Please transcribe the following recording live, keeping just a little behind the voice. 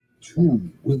Two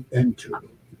will enter.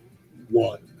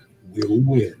 One will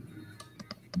win.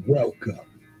 Welcome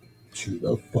to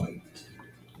the fight.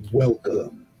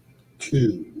 Welcome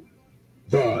to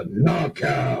the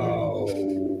knockout.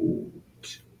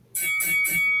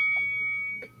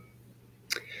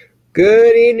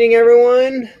 Good evening,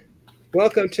 everyone.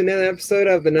 Welcome to another episode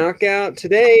of The Knockout.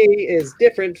 Today is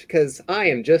different because I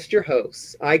am just your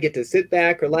host. I get to sit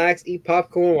back, relax, eat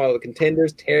popcorn while the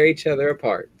contenders tear each other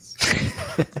apart.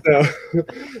 So,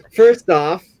 first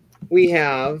off, we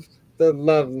have the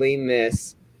lovely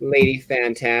Miss Lady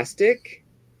Fantastic.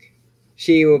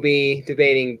 She will be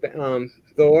debating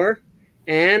Thor.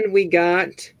 And we got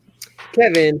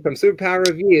Kevin from Superpower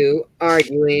Review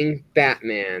arguing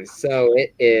Batman. So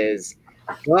it is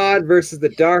God versus the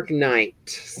Dark Knight.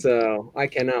 So I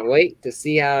cannot wait to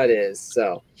see how it is.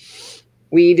 So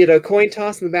we did a coin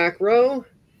toss in the back row.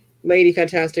 Lady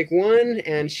Fantastic won,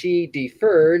 and she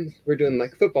deferred. We're doing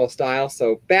like football style.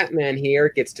 So Batman here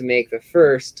gets to make the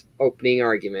first opening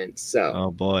argument. So, oh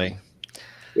boy.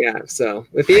 Yeah, so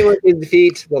if anyone can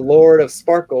defeat the Lord of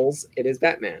Sparkles, it is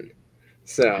Batman.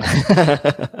 So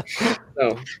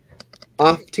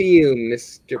off to you,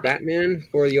 Mr. Batman,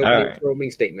 for the opening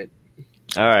statement.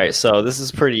 All right, so this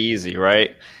is pretty easy,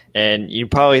 right? And you're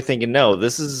probably thinking, no,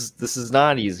 this is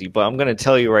not easy. But I'm going to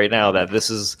tell you right now that this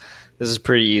is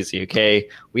pretty easy. Okay,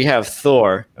 we have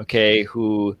Thor, okay,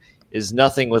 who is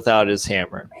nothing without his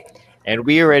hammer, and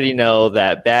we already know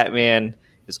that Batman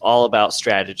is all about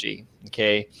strategy.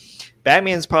 Okay,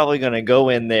 Batman's probably going to go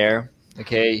in there.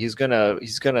 Okay, he's gonna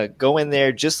go in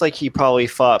there just like he probably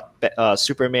fought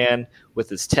Superman with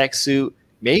his tech suit,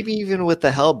 maybe even with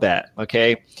the Hellbat.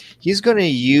 Okay, he's gonna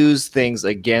use things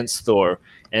against Thor,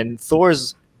 and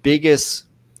Thor's biggest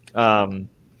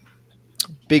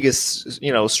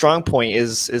strong point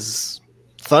is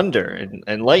thunder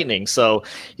and lightning. So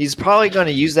he's probably going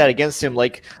to use that against him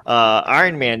like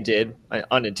Iron Man did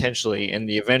unintentionally in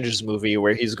the Avengers movie,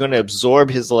 where he's going to absorb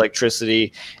his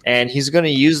electricity, and he's going to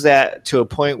use that to a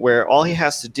point where all he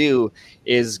has to do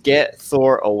is get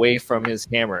Thor away from his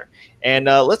hammer. And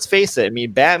let's face it, I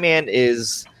mean, Batman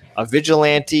is a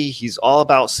vigilante. He's all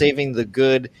about saving the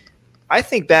good. I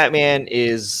think Batman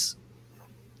is...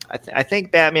 I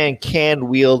think Batman can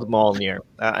wield Mjolnir,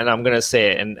 and I'm going to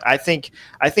say it. And I think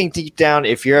deep down,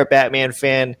 if you're a Batman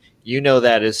fan, you know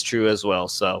that is true as well.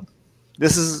 So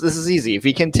this is easy. If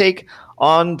he can take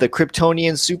on the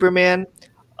Kryptonian Superman,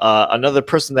 another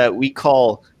person that we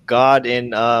call God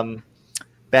in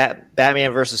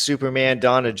Batman versus Superman: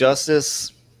 Dawn of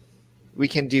Justice, we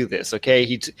can do this. Okay,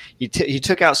 he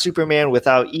took out Superman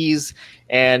without ease,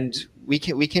 and we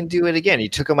can do it again. He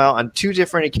took him out on two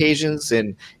different occasions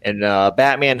in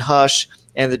Batman Hush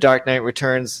and The Dark Knight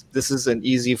Returns. This is an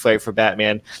easy fight for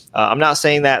Batman. I'm not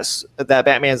saying that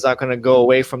Batman's not going to go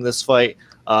away from this fight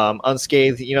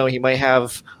unscathed. You know, he might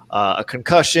have a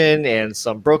concussion and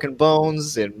some broken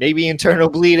bones and maybe internal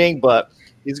bleeding, but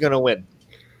he's going to win.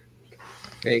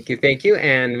 Thank you.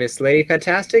 And Miss Lady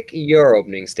Fantastic, your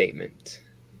opening statement.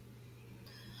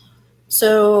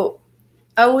 So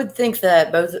I would think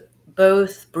that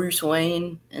both Bruce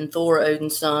Wayne and Thor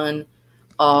Odin's son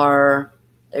are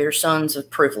sons of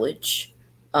privilege.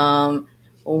 One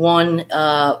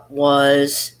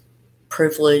was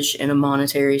privilege in a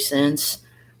monetary sense,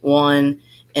 one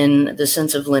in the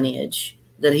sense of lineage,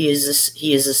 that he is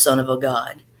the son of a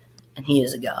god, and he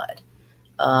is a god.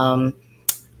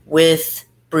 With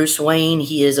Bruce Wayne,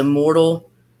 he is immortal,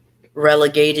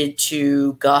 relegated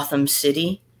to Gotham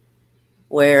City,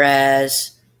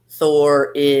 whereas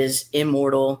Thor is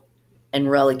immortal and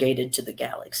relegated to the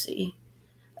galaxy.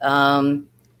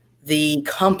 The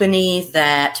company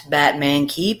that Batman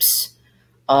keeps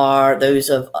are those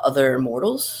of other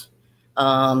immortals.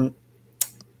 Though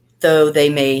they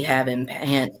may have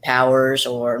enhanced powers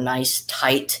or nice,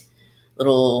 tight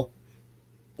little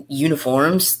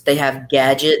uniforms, they have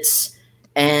gadgets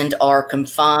and are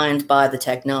confined by the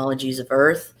technologies of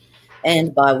Earth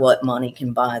and by what money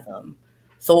can buy them.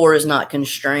 Thor is not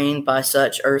constrained by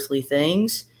such earthly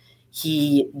things.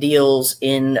 He deals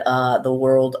in the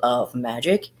world of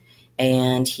magic,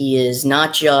 and he is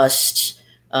not just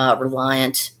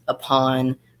reliant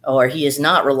on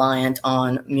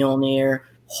Mjolnir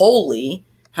wholly.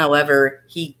 However,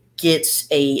 he gets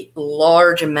a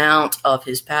large amount of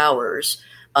his powers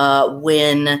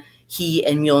when he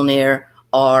and Mjolnir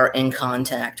are in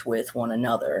contact with one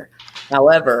another.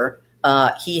 However,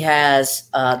 he has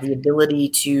the ability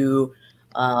to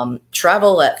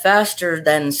travel at faster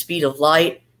than speed of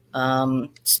light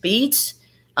speeds.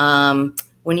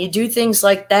 When you do things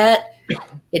like that,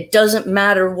 it doesn't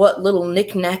matter what little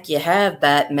knick-knack you have,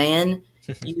 Batman.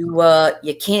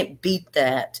 You can't beat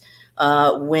that.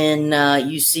 When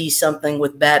you see something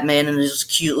with Batman and his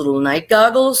cute little night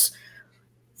goggles,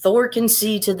 Thor can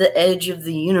see to the edge of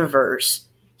the universe.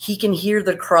 He can hear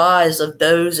the cries of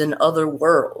those in other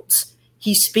worlds.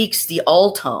 He speaks the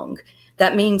all tongue.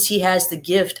 That means he has the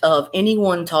gift of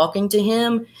anyone talking to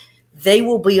him, they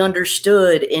will be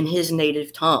understood in his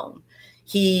native tongue.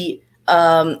 He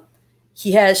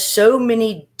has so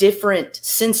many different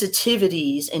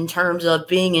sensitivities in terms of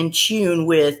being in tune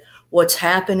with what's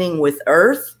happening with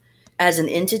Earth as an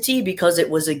entity because it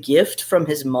was a gift from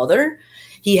his mother.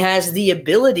 He has the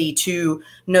ability to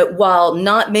know, while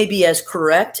not maybe as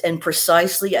correct and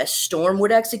precisely as Storm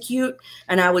would execute,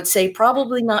 and I would say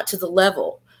probably not to the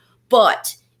level,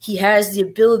 but he has the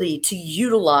ability to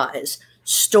utilize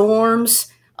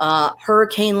storms,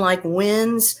 hurricane-like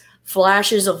winds,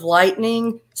 flashes of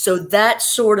lightning. So that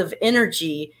sort of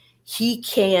energy he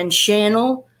can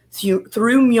channel through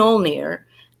Mjolnir,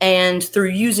 and through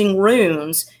using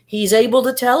runes, he's able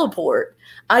to teleport.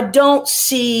 I don't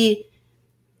see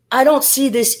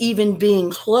this even being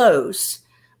close.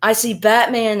 I see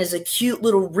Batman as a cute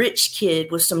little rich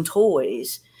kid with some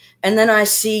toys. And then I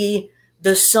see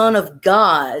the son of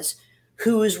gods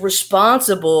who is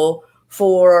responsible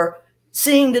for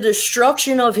seeing the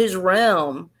destruction of his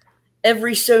realm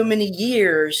every so many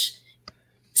years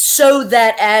so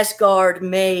that Asgard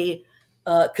may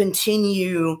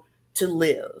continue to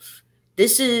live.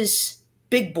 This is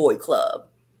big boy club,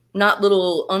 not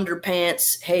little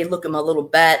underpants, hey, look at my little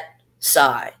bat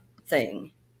sigh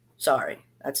thing. Sorry,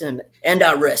 that's him. And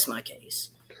I rest my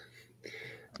case.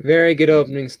 Very good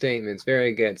opening statements.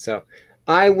 Very good. So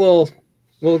we'll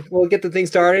get the thing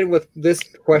started with this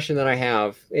question that I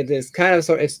have. It is kind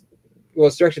of it's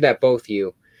directed at both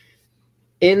you.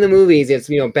 In the movies, it's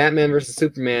Batman versus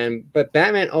Superman, but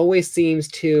Batman always seems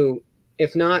to,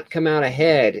 if not come out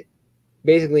ahead,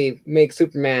 basically make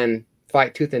Superman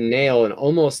fight tooth and nail and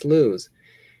almost lose.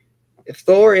 If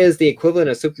Thor is the equivalent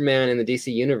of Superman in the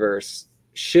DC universe,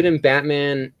 shouldn't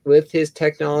Batman, with his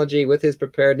technology, with his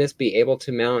preparedness, be able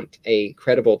to mount a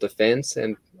credible defense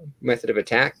and method of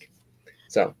attack?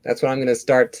 So that's what I'm going to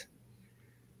start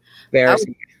there.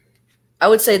 I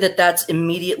would say that that's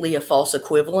immediately a false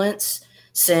equivalence,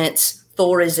 since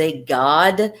Thor is a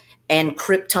god and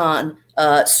Krypton,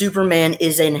 Superman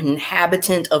is an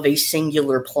inhabitant of a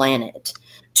singular planet.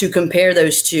 To compare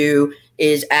those two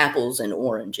is apples and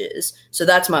oranges. So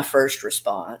that's my first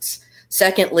response.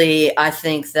 Secondly, I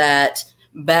think that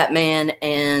Batman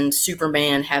and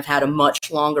Superman have had a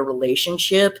much longer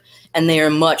relationship, and they are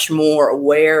much more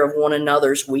aware of one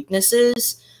another's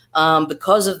weaknesses.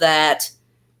 Because of that,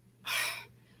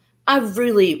 I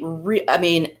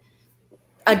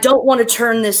don't want to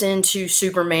turn this into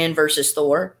Superman versus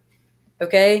Thor,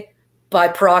 okay? By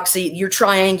proxy, you're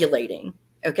triangulating,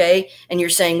 okay? And you're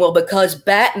saying, well, because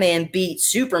Batman beat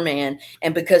Superman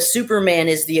and because Superman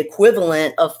is the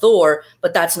equivalent of Thor,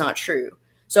 but that's not true.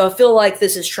 So I feel like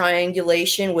this is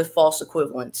triangulation with false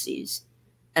equivalencies.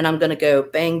 And I'm going to go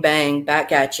bang, bang,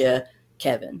 back at you,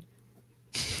 Kevin.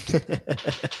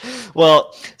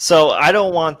 Well, so I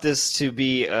don't want this to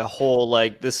be a whole,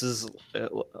 like, this is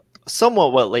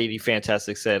somewhat what Lady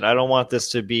Fantastic said. I don't want this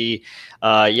to be,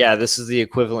 this is the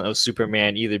equivalent of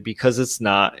Superman either, because it's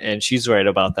not, and she's right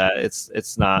about that.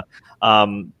 It's not,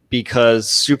 because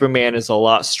Superman is a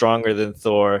lot stronger than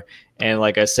Thor, and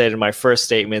like I said in my first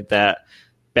statement, that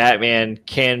Batman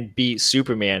can beat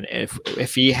Superman.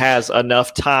 If he has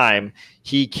enough time,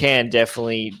 he can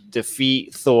definitely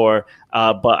defeat Thor.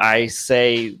 But I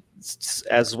say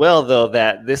as well, though,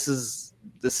 that this is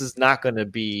not going to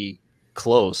be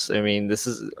close. I mean,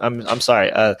 I'm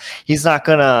sorry. He's not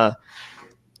gonna.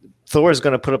 Thor is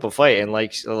going to put up a fight, and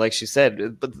like she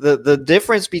said, but the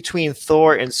difference between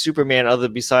Thor and Superman, other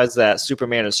besides that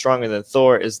Superman is stronger than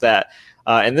Thor, is that,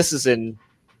 and this is in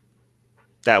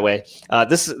that way.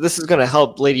 This is going to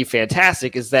help Lady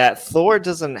Fantastic, is that Thor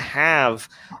doesn't have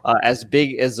as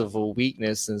big as of a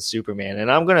weakness than Superman.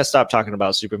 And I'm going to stop talking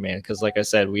about Superman because, like I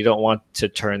said, we don't want to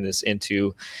turn this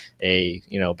into a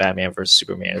Batman versus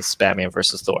Superman. It's Batman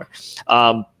versus Thor.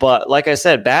 But like I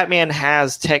said, Batman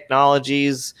has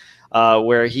technologies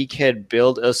where he could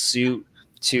build a suit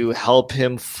to help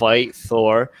him fight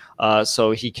Thor, so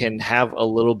he can have a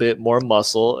little bit more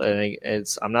muscle. And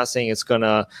I'm not saying it's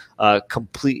gonna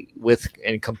compete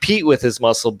with his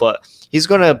muscle, but he's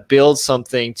gonna build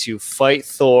something to fight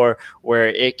Thor where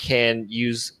it can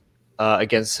use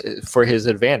for his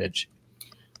advantage.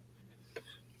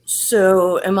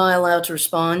 So, am I allowed to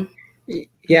respond?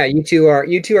 Yeah, you two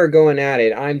are going at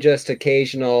it. I'm just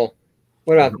occasional.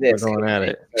 What about this? We're going at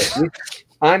it.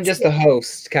 I'm just the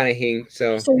host kind of thing.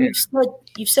 So yeah.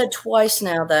 you've said twice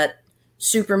now that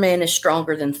Superman is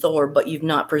stronger than Thor, but you've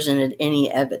not presented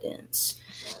any evidence.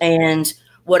 And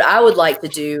what I would like to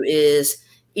do is,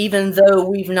 even though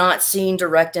we've not seen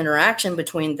direct interaction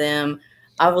between them,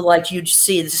 I would like you to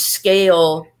see the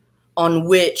scale on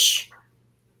which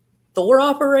Thor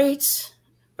operates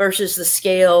versus the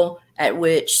scale at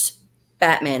which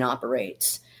Batman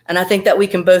operates. And I think that we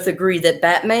can both agree that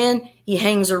Batman, he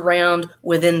hangs around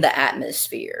within the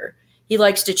atmosphere. He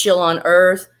likes to chill on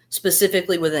Earth,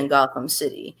 specifically within Gotham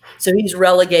City. So he's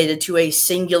relegated to a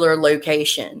singular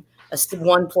location,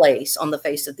 one place on the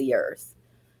face of the Earth.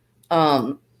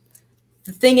 The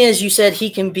thing is, you said he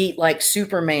can beat like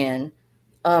Superman.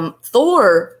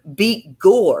 Thor beat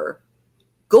Gore.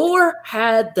 Gore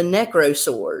had the Necro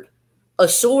Sword, a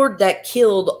sword that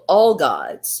killed all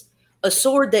gods, a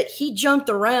sword that he jumped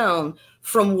around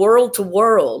from world to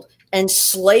world and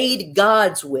slayed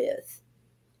gods with.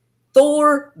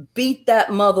 Thor beat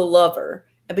that mother lover.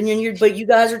 But you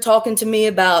guys are talking to me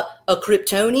about a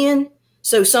Kryptonian,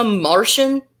 so some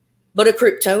Martian, but a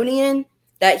Kryptonian,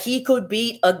 that he could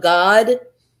beat a god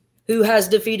who has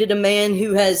defeated a man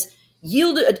who has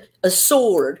yielded a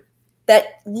sword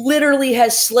that literally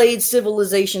has slayed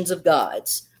civilizations of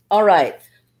gods. All right,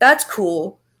 that's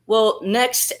cool. Well,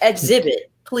 next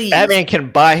exhibit, please. Batman can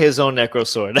buy his own Necro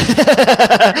Sword.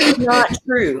 That's not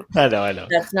true. I know.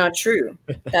 That's not true.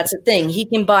 That's the thing. He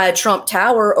can buy a Trump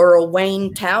Tower or a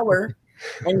Wayne Tower,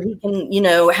 and he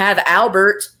can, have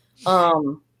Albert.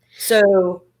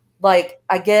 So, like,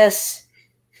 I guess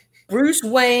Bruce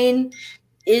Wayne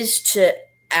is to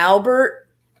Albert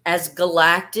as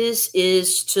Galactus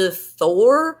is to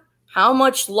Thor. How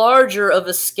much larger of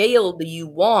a scale do you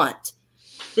want?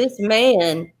 This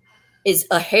man is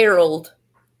a herald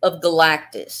of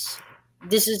Galactus.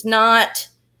 This is not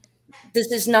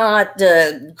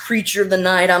the creature of the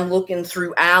night. I'm looking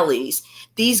through alleys.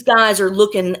 These guys are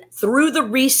looking through the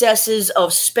recesses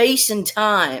of space and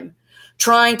time,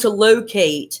 trying to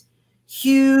locate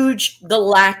huge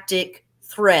galactic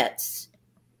threats.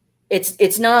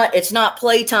 It's not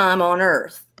playtime on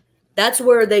Earth. That's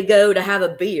where they go to have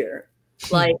a beer.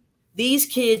 Like, these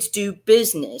kids do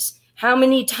business. How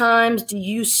many times do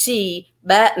you see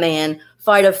Batman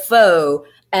fight a foe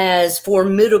as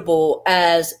formidable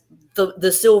as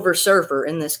the Silver Surfer,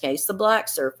 in this case, the Black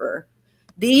Surfer?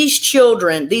 These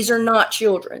children, these are not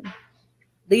children.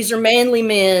 These are manly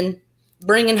men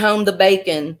bringing home the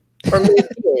bacon for little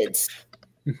kids.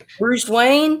 Bruce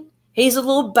Wayne, he's a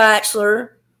little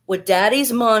bachelor with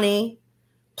daddy's money,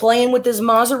 playing with his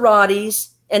Maseratis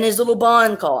and his little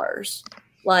Bond cars.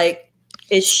 Like,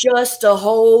 it's just a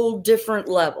whole different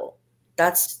level.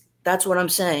 That's what I'm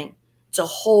saying. It's a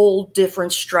whole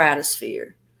different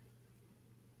stratosphere.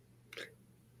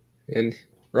 And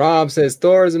Rob says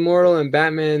Thor is immortal and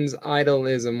Batman's idol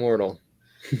is immortal.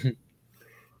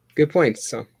 Good points.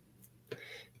 So,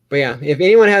 but yeah, if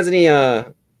anyone has any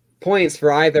points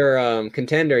for either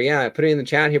contender, yeah, put it in the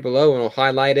chat here below and we'll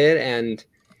highlight it and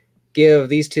give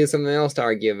these two something else to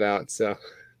argue about. So,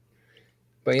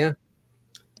 but yeah,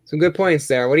 some good points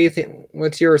there. What do you think?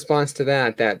 What's your response to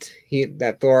that?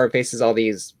 That Thor faces all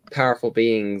these powerful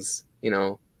beings.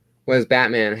 What does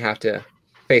Batman have to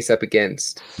face up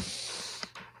against?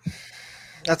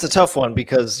 That's a tough one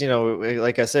because,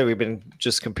 like I said, we've been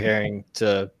just comparing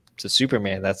to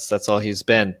Superman. That's all he's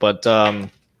been. But I'm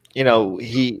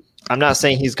not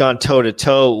saying he's gone toe to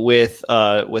toe with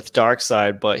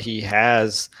Darkseid, but he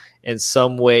has in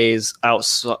some ways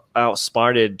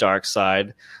outsmarted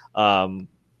Darkseid.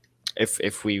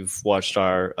 If we've watched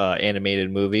our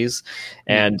animated movies,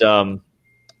 and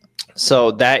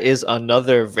so that is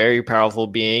another very powerful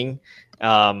being,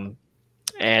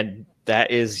 and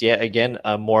that is yet again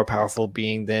a more powerful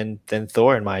being than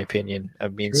Thor, in my opinion. I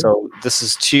mean, so this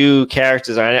is two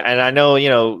characters, and I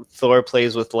know Thor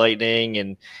plays with lightning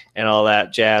and all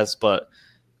that jazz, but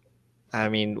I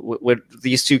mean, with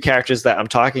these two characters that I'm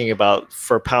talking about,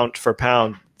 for pound for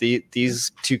pound,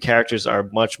 these two characters are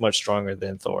much stronger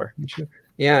than Thor.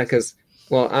 Yeah, because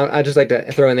I just like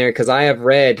to throw in there because I have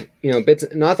read bits,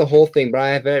 not the whole thing, but I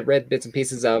have read bits and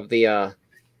pieces of the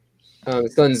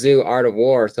Sun Tzu Art of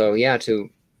War. So yeah, to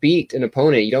beat an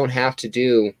opponent, you just have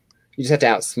to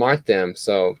outsmart them.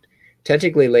 So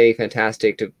technically, Lady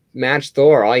Fantastic, to match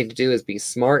Thor, all you have to do is be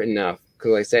smart enough.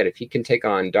 Because like I said, if he can take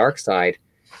on Darkseid,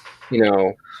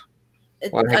 why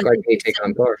the heck can he take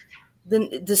on Thor?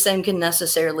 The same can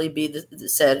necessarily be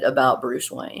said about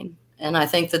Bruce Wayne. And I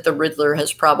think that the Riddler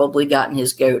has probably gotten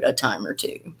his goat a time or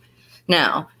two.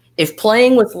 Now, if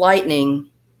playing with lightning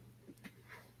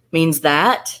means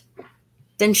that,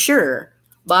 then sure.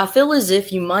 But I feel as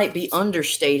if you might be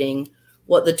understating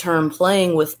what the term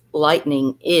playing with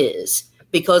lightning is.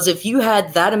 Because if you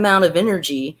had that amount of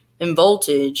energy and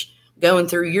voltage going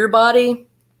through your body,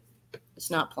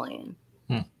 it's not playing.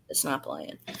 It's not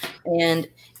playing. And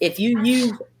if you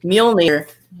use Mjolnir,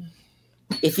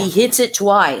 if he hits it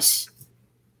twice,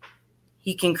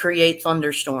 he can create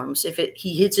thunderstorms. If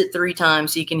he hits it 3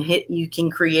 times, you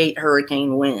can create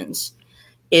hurricane winds.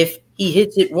 If he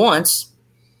hits it once,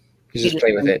 He's just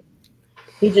playing with it.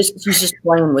 He's just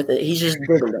playing with it. He's just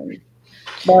diddling.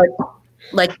 But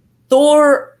like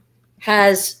Thor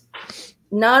has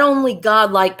not only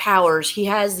godlike powers, he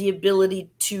has the ability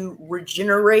to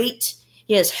regenerate.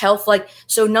 He has health,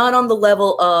 so not on the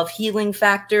level of healing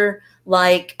factor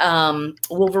like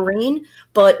Wolverine,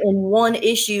 but in one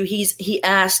issue he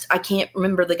asked, I can't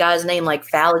remember the guy's name, like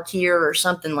Falakir or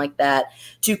something like that,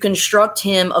 to construct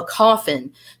him a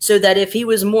coffin so that if he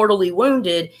was mortally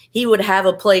wounded, he would have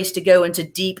a place to go into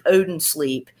deep Odin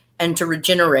sleep and to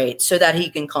regenerate so that he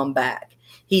can come back.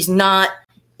 He's not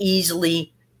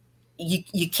easily,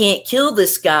 you can't kill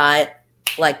this guy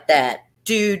like that.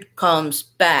 Dude comes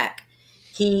back.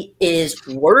 He is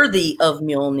worthy of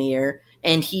Mjolnir,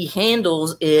 and he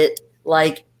handles it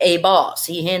like a boss.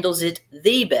 He handles it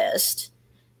the best.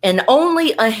 And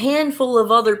only a handful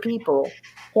of other people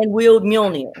can wield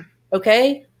Mjolnir,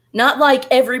 okay? Not like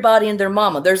everybody and their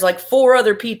mama. There's like 4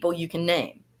 other people you can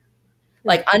name.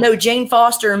 Like, I know Jane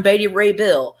Foster and Betty Ray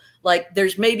Bill. Like,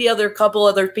 there's maybe couple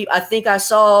other people. I think I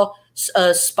saw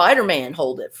Spider-Man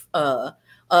hold it,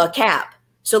 Cap.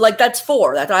 So, like, that's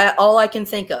 4. That's all I can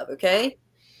think of, okay?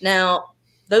 Now,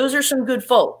 those are some good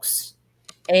folks.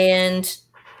 And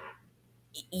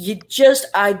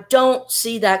I don't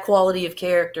see that quality of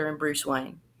character in Bruce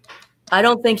Wayne. I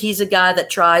don't think he's a guy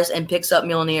that tries and picks up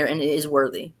Mjolnir and is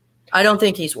worthy. I don't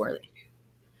think he's worthy.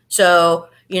 So,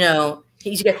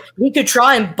 he could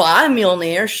try and buy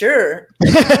Mjolnir, sure.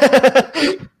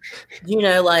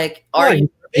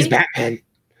 He's Batman.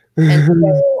 And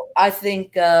so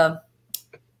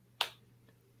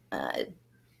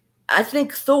I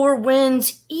think Thor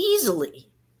wins easily.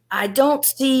 I don't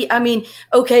see.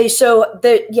 Okay, so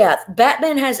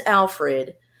Batman has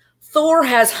Alfred. Thor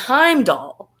has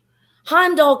Heimdall.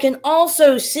 Heimdall can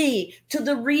also see to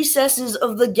the recesses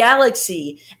of the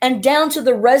galaxy and down to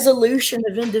the resolution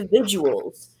of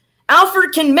individuals.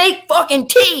 Alfred can make fucking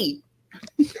tea.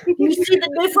 You see the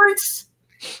difference?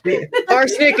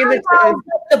 Arsenic in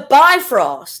the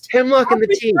Bifrost. Hemlock in the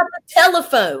tea. The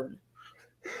telephone.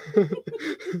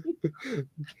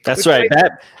 That's right.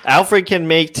 Alfred can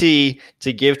make tea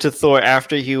to give to Thor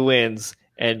after he wins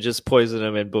and just poison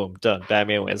him and boom, done.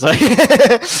 Batman wins.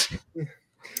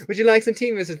 Would you like some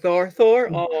tea, Mr. Thor? Thor?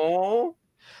 Aww.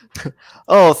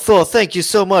 Oh, Thor, thank you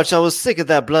so much. I was sick of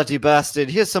that bloody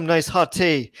bastard. Here's some nice hot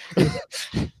tea.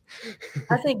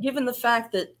 I think given the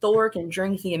fact that Thor can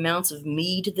drink the amounts of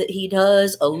mead that he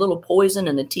does, a little poison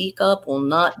in a teacup will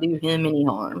not do him any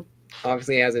harm.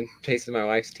 Obviously, he hasn't tasted my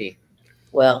wife's tea.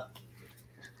 Well,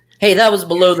 hey, that was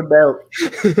below the belt.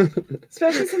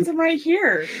 Especially since I'm right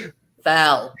here.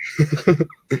 Foul.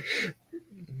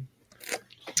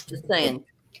 Just saying.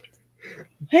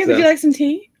 Hey, would you like some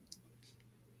tea?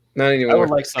 Not anymore. I would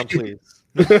like some, please.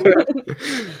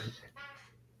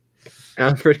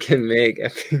 Alfred can make.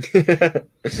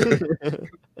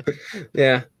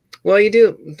 Yeah. Well, you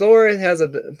do. Thor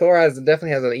definitely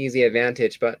has an easy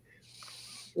advantage, but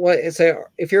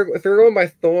if you're going by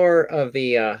Thor of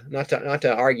the not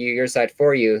to argue your side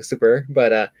for you, Super,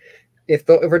 but if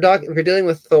we're dealing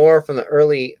with Thor from the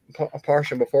early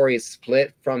portion before he's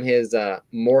split from his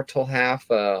mortal half,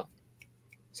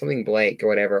 something Blake or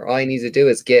whatever, all he needs to do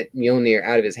is get Mjolnir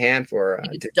out of his hand for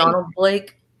Donald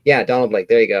Blake. Yeah, Donald Blake.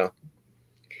 There you go.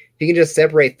 If he can just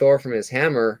separate Thor from his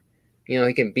hammer,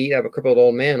 he can beat up a crippled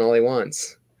old man all he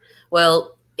wants.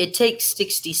 Well, it takes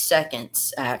 60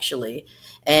 seconds, actually.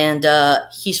 And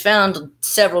he's found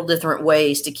several different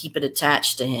ways to keep it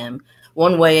attached to him.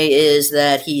 One way is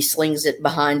that he slings it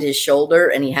behind his shoulder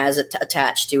and he has it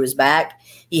attached to his back.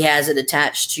 He has it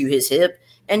attached to his hip,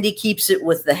 and he keeps it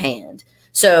with the hand.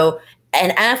 So,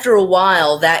 and after a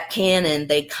while, that cannon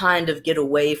they kind of get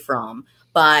away from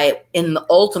by, in the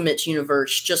Ultimates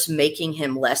universe, just making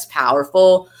him less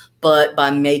powerful, but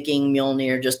by making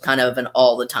Mjolnir just kind of an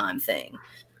all-the-time thing.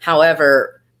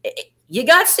 However, you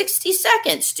got 60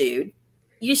 seconds, dude.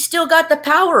 You still got the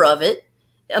power of it.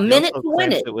 A minute to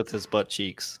win it. With his butt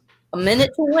cheeks. A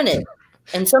minute to win it.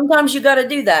 And sometimes you got to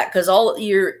do that because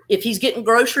if he's getting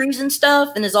groceries and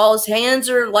stuff and all his hands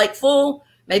are like full,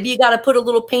 maybe you got to put a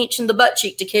little pinch in the butt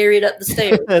cheek to carry it up the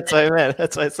stairs. That's what I meant.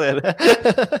 That's what I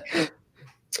said.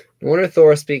 No wonder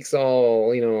Thor speaks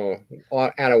all,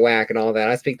 out of whack and all that.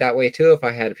 I speak that way too if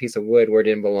I had a piece of wood where it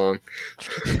didn't belong.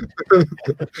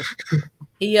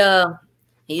 He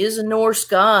is a Norse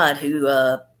god who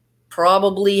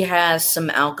probably has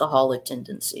some alcoholic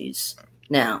tendencies.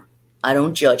 Now, I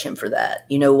don't judge him for that.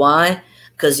 You know why?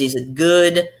 Because he's a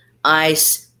good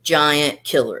ice giant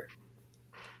killer.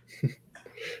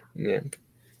 Yeah.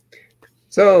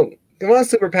 So, come on,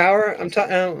 Superpower.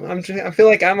 I feel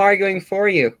like I'm arguing for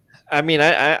you. I mean,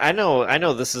 I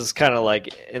know this is kind of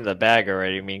like in the bag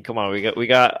already. I mean, come on, we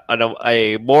got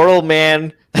a mortal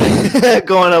man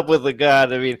going up with a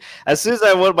god. I mean, as soon as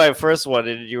I won my first one,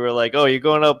 and you were like, "Oh, you're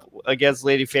going up against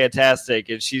Lady Fantastic,"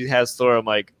 and she has Thor, I'm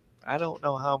like, I don't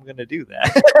know how I'm gonna do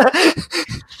that.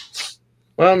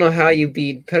 Well, I don't know how you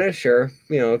beat Punisher,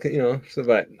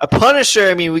 but a Punisher.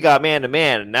 I mean, we got man to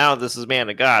man, and now this is man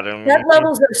to god. I mean, that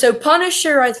levels so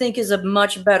Punisher, I think, is a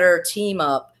much better team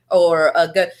up. Or a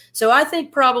good, so I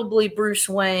think probably Bruce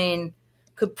Wayne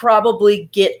could probably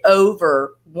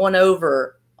won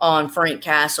over on Frank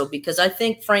Castle, because I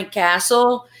think Frank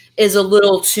Castle is a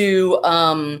little too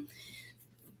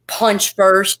punch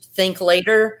first, think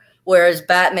later, whereas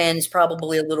Batman is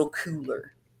probably a little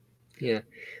cooler. Yeah.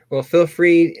 Well, feel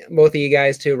free, both of you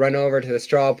guys, to run over to the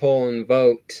straw poll and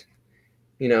vote.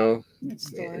 And all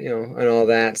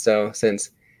that. So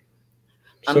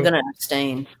I'm gonna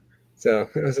abstain. So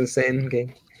it was insane.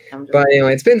 Okay. But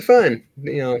anyway, it's been fun.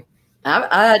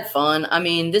 I had fun. I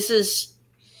mean,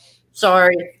 Thor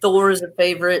is a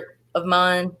favorite of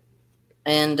mine,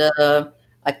 and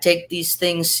I take these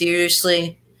things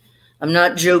seriously. I'm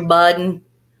not Joe Biden.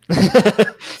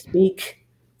 I speak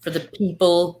for the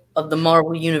people of the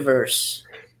Marvel Universe,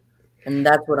 and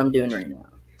that's what I'm doing right now.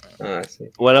 I see.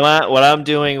 What I'm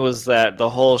doing was that the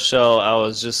whole show I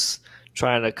was just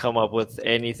trying to come up with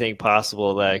anything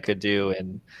possible that I could do,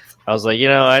 and I was like,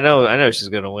 I know she's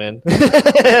gonna win.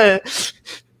 It's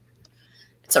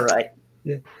all right.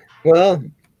 Yeah. Well,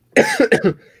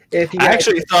 if you I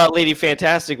actually thought Lady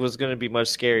Fantastic was gonna be much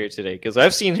scarier today, because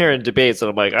I've seen her in debates, and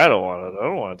I'm like, I don't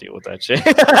want to deal with that shit.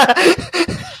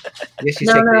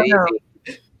 No.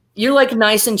 You're like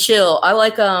nice and chill. I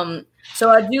like So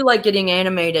I do like getting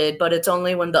animated, but it's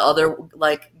only when the other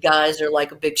guys are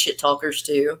big shit talkers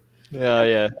too.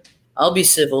 Yeah. I'll be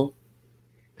civil.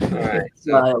 All right.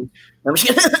 So,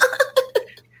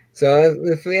 so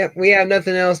if we have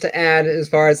nothing else to add as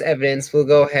far as evidence, we'll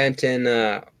go ahead and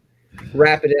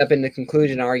wrap it up into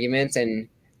conclusion arguments. And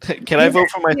can I vote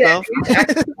for myself? You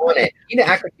need to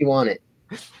act like you want it.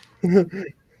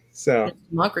 So it's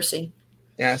democracy.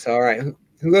 Yeah. So all right.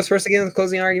 Who goes first again with the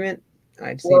closing argument?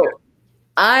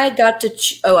 I got to.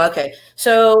 Okay.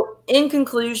 So in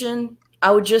conclusion,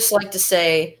 I would just like to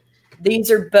say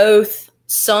these are both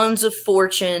sons of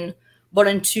fortune, but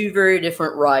in two very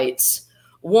different rights.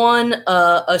 One,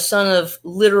 a son of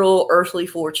literal earthly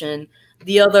fortune.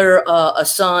 The other, a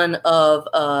son of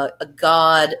a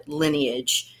god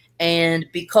lineage. And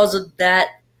because of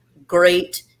that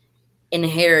great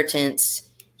inheritance,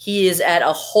 he is at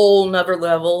a whole nother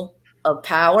level of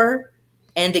power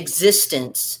and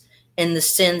existence, in the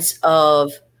sense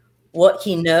of what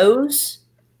he knows,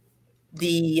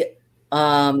 the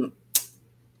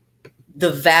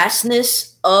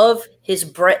vastness of his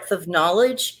breadth of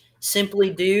knowledge,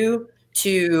 simply due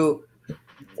to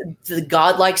the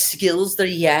godlike skills that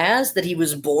he has, that he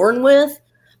was born with.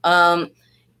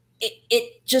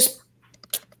 It just,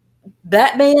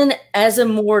 Batman as a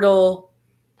mortal,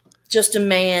 just a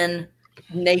man,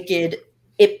 naked,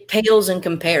 it pales in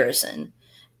comparison.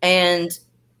 And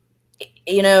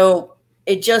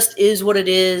it just is what it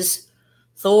is.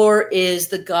 Thor is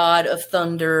the god of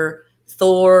thunder.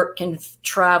 Thor can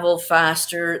travel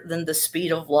faster than the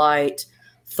speed of light.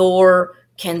 Thor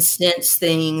can sense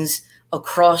things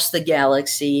across the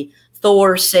galaxy.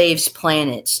 Thor saves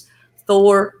planets.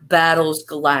 Thor battles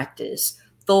Galactus.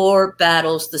 Thor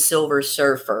battles the Silver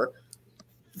Surfer.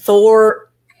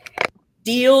 Thor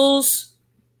deals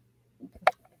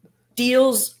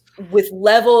with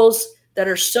levels that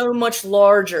are so much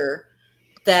larger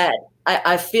that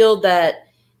I feel that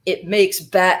it makes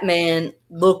Batman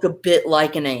look a bit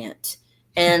like an ant.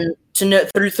 And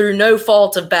through no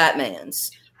fault of Batman's.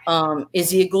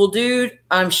 Is he a cool dude?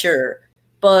 I'm sure.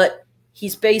 But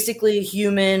he's basically a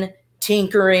human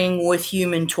tinkering with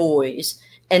human toys.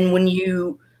 And when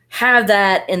you have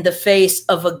that in the face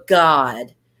of a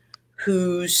god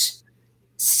whose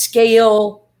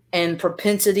scale and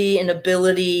propensity and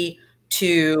ability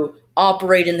to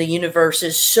operate in the universe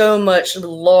is so much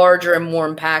larger and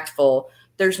more impactful,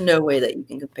 there's no way that you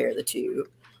can compare the two.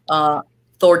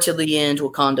 Thor till the end,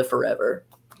 Wakanda forever.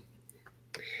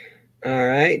 All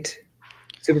right.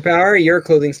 Superpower, your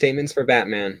closing statements for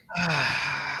Batman.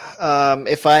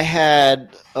 If I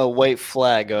had a white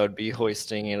flag, I would be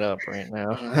hoisting it up right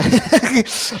now.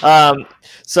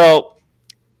 So,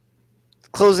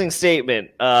 closing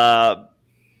statement.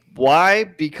 Why?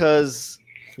 Because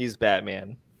he's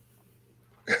Batman.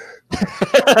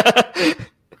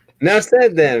 Enough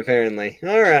said then, apparently.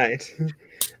 All right.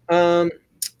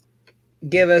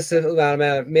 Give us about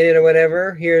a minute or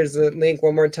whatever. Here's the link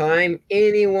one more time.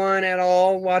 Anyone at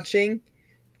all watching,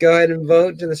 go ahead and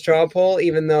vote to the straw poll,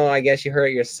 even though I guess you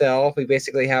heard it yourself. We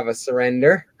basically have a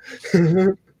surrender. I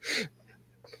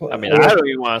mean, I don't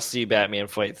even want to see Batman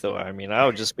fight Thor. I mean, I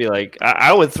would just be like,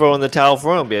 I would throw in the towel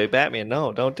for him, be like, Batman,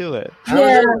 no, don't do it.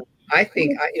 I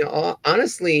think,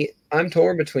 honestly, I'm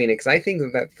torn between it because I think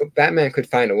that Batman could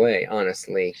find a way,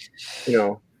 honestly.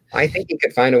 I think he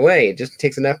could find a way. It just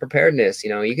takes enough preparedness.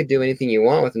 You could do anything you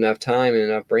want with enough time and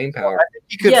enough brain power. I think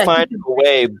he could find a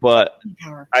way, but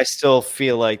I still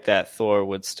feel like that Thor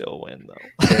would still win, though.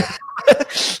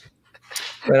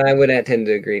 But I would tend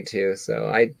to agree too. So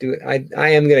I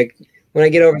am gonna, when I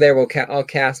get over there, I'll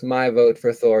cast my vote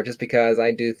for Thor, just because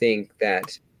I do think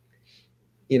that,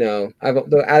 out of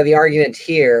the argument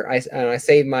here, I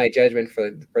saved my judgment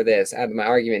for this. Out of my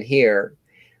argument here,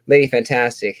 Lady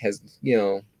Fantastic has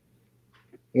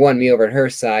won me over at her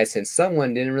side, since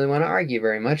someone didn't really want to argue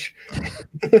very much.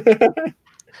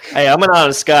 Hey, I'm an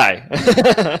honest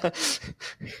guy.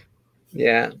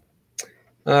 Yeah.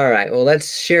 All right. Well,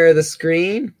 let's share the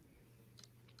screen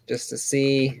just to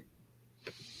see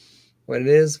what it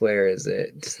is. Where is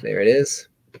it? There it is.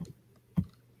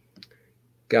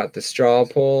 Got the straw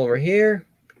poll over here.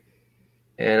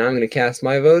 And I'm going to cast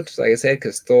my vote, like I said,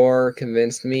 because Thor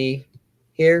convinced me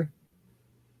here.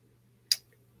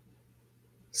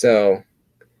 So,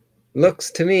 looks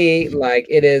to me like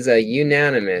it is a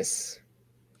unanimous.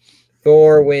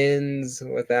 Thor wins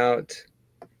without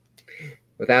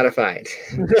a fight.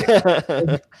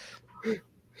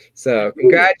 So,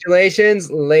 congratulations,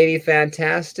 Lady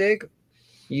Fantastic.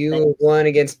 You won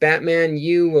against Batman.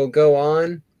 You will go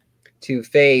on to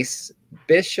face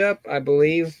Bishop, I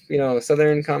believe,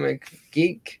 Southern Comic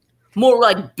Geek. More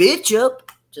like Bishop.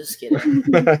 Just kidding.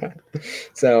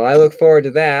 So I look forward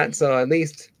to that. So at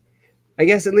least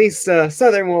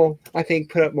Southern will, I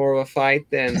think, put up more of a fight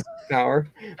than Power.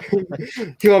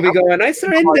 He won't be going, I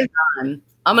surrender.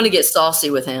 I'm going to get saucy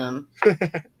with him.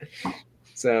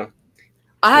 So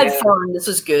I had fun. This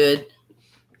was good.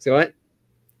 So what?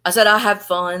 I said I had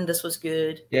fun. This was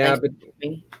good. Yeah, but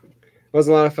it was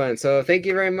a lot of fun. So thank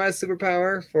you very much,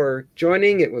 Superpower, for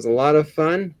joining. It was a lot of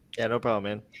fun. Yeah, no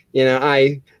problem,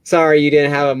 man. Sorry you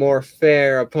didn't have a more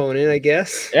fair opponent, I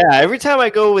guess. Yeah, every time I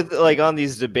go with on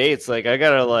these debates, I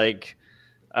gotta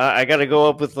go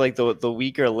up with the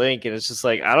weaker link, and it's just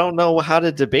I don't know how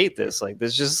to debate this.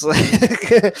 There's just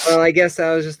Well, I guess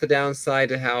that was just the downside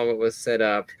to how it was set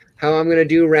up. How I'm gonna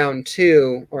do round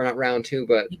 2, or not round 2,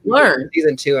 but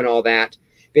season 2 and all that.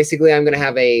 Basically, I'm gonna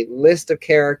have a list of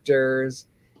characters,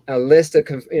 a list of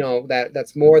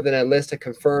that's more than a list of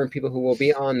confirmed people who will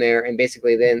be on there, and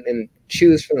basically then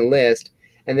choose from the list,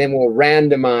 and then we'll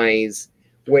randomize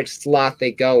which slot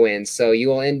they go in. So you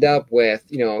will end up with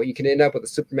you can end up with a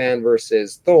Superman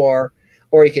versus Thor,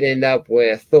 or you can end up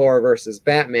with Thor versus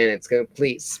Batman. It's a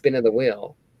complete spin of the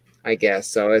wheel, I guess.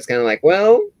 So it's kind of like,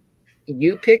 well,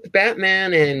 you picked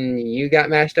Batman and you got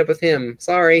matched up with him.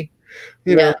 Sorry,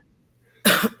 that'll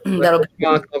come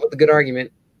up with a good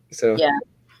argument. So yeah.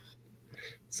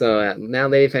 So now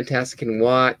Lady Fantastic can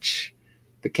watch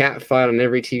the cat fight on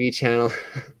every TV channel.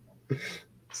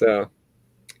 So,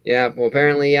 yeah. Well,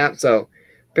 apparently, yeah. So,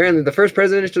 apparently, the first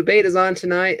presidential debate is on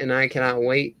tonight, and I cannot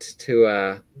wait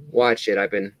to watch it.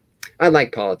 I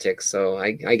like politics, so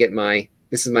I get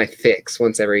this is my fix.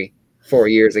 Once every 4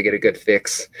 years, I get a good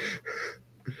fix.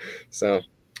 So,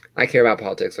 I care about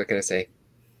politics. What can I say?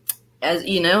 As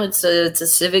you know, it's a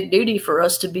civic duty for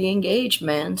us to be engaged,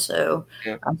 man. So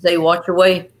I'd say watch your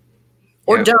way,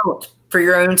 or don't, for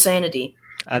your own sanity.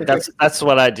 That's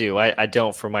what I do. I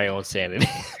don't for my own sanity.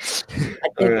 I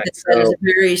think that is a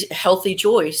very healthy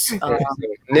choice.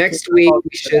 Next week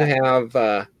we should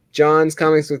have John's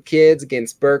Comics with Kids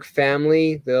against Burke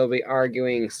Family. They'll be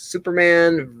arguing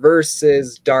Superman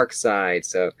versus Darkseid.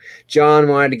 So John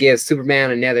wanted to give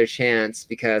Superman another chance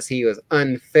because he was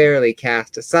unfairly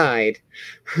cast aside.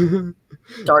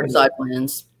 Darkseid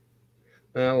wins.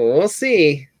 Well, we'll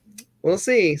see. We'll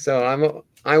see. So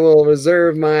I will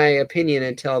reserve my opinion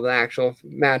until the actual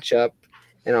matchup,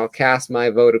 and I'll cast my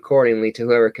vote accordingly to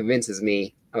whoever convinces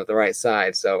me of the right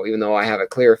side. So even though I have a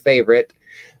clear favorite,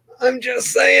 I'm just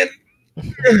saying,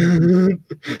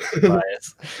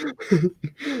 Bias.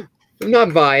 I'm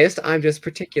not biased. I'm just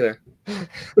particular.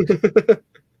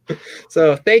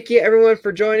 So thank you everyone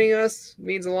for joining us. It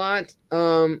means a lot.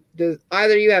 Does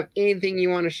either of you have anything you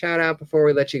want to shout out before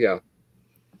we let you go?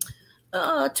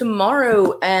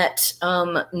 Tomorrow at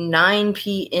 9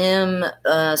 p.m.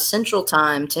 Central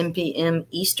Time, 10 p.m.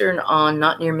 Eastern on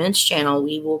Not Near Men's channel,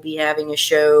 we will be having a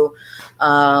show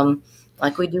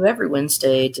like we do every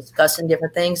Wednesday, discussing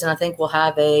different things. And I think we'll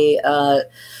have a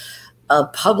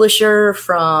publisher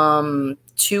from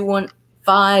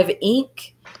 215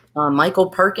 Inc., Michael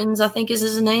Perkins, I think is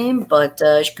his name. But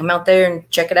you should come out there and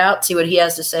check it out, see what he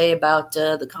has to say about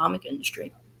the comic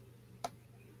industry.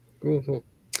 Cool.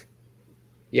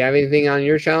 You have anything on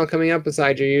your channel coming up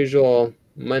besides your usual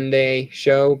Monday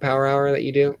show, Power Hour, that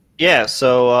you do? Yeah,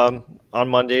 so on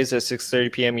Mondays at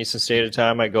 6:30 p.m. Eastern Standard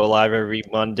Time, I go live every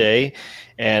Monday,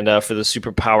 and for the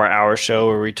Superpower Hour show,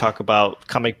 where we talk about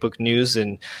comic book news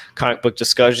and comic book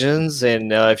discussions.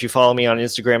 And if you follow me on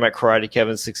Instagram at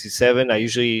KarateKevin67, I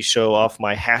usually show off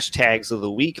my hashtags of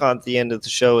the week on the end of the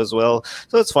show as well.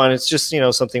 So it's fun. It's just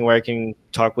something where I can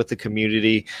talk with the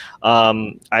community.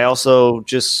 I also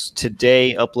just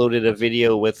today uploaded a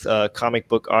video with comic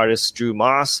book artist Drew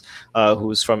Moss,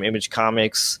 who's from Image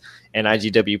Comics and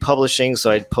IGW Publishing. So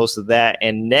I posted that.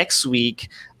 And next week,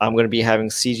 I'm going to be having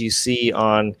CGC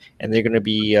on, and they're going to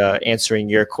be answering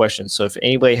your questions. So if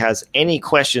anybody has any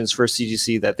questions for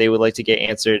CGC that they would like to get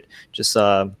answered, just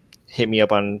hit me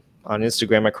up on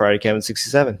Instagram at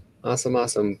KarateKevin67.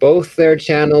 Awesome. Both their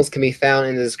channels can be found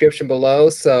in the description below.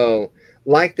 So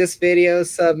like this video,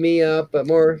 sub me up, but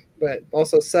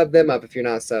also sub them up if you're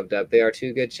not subbed up. They are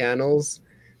two good channels.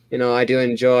 I do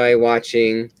enjoy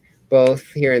watching both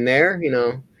here and there,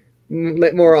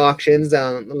 more auctions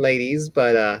on ladies,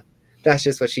 but that's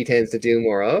just what she tends to do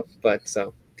more of.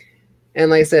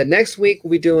 And like I said, next week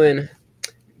we'll be doing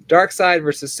Darkseid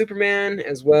versus Superman,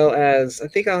 as well as I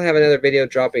think I'll have another video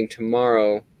dropping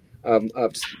tomorrow of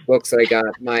books that I got.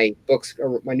 My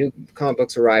new comic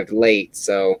books arrived late,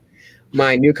 so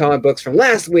my new comic books from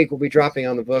last week will be dropping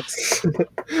on the books,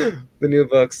 the new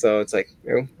books. So it's like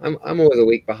I'm always a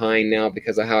week behind now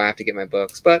because of how I have to get my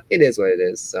books, but it is what it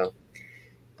is. So,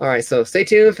 all right. So stay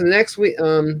tuned for the next week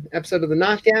episode of the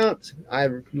Knockout. I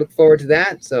look forward to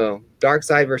that. So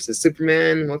Darkseid versus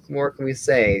Superman. What more can we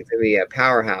say? It's gonna be a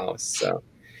powerhouse.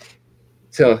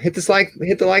 So hit the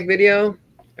like video,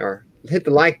 or hit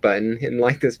the like button and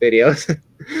like this video.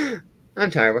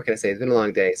 I'm tired. What can I say? It's been a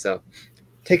long day. So.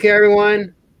 Take care,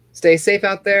 everyone. Stay safe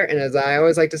out there. And as I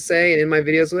always like to say and in my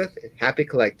videos with, happy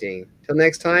collecting. Till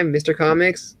next time, Mr.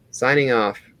 Comics, signing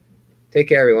off. Take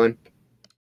care, everyone.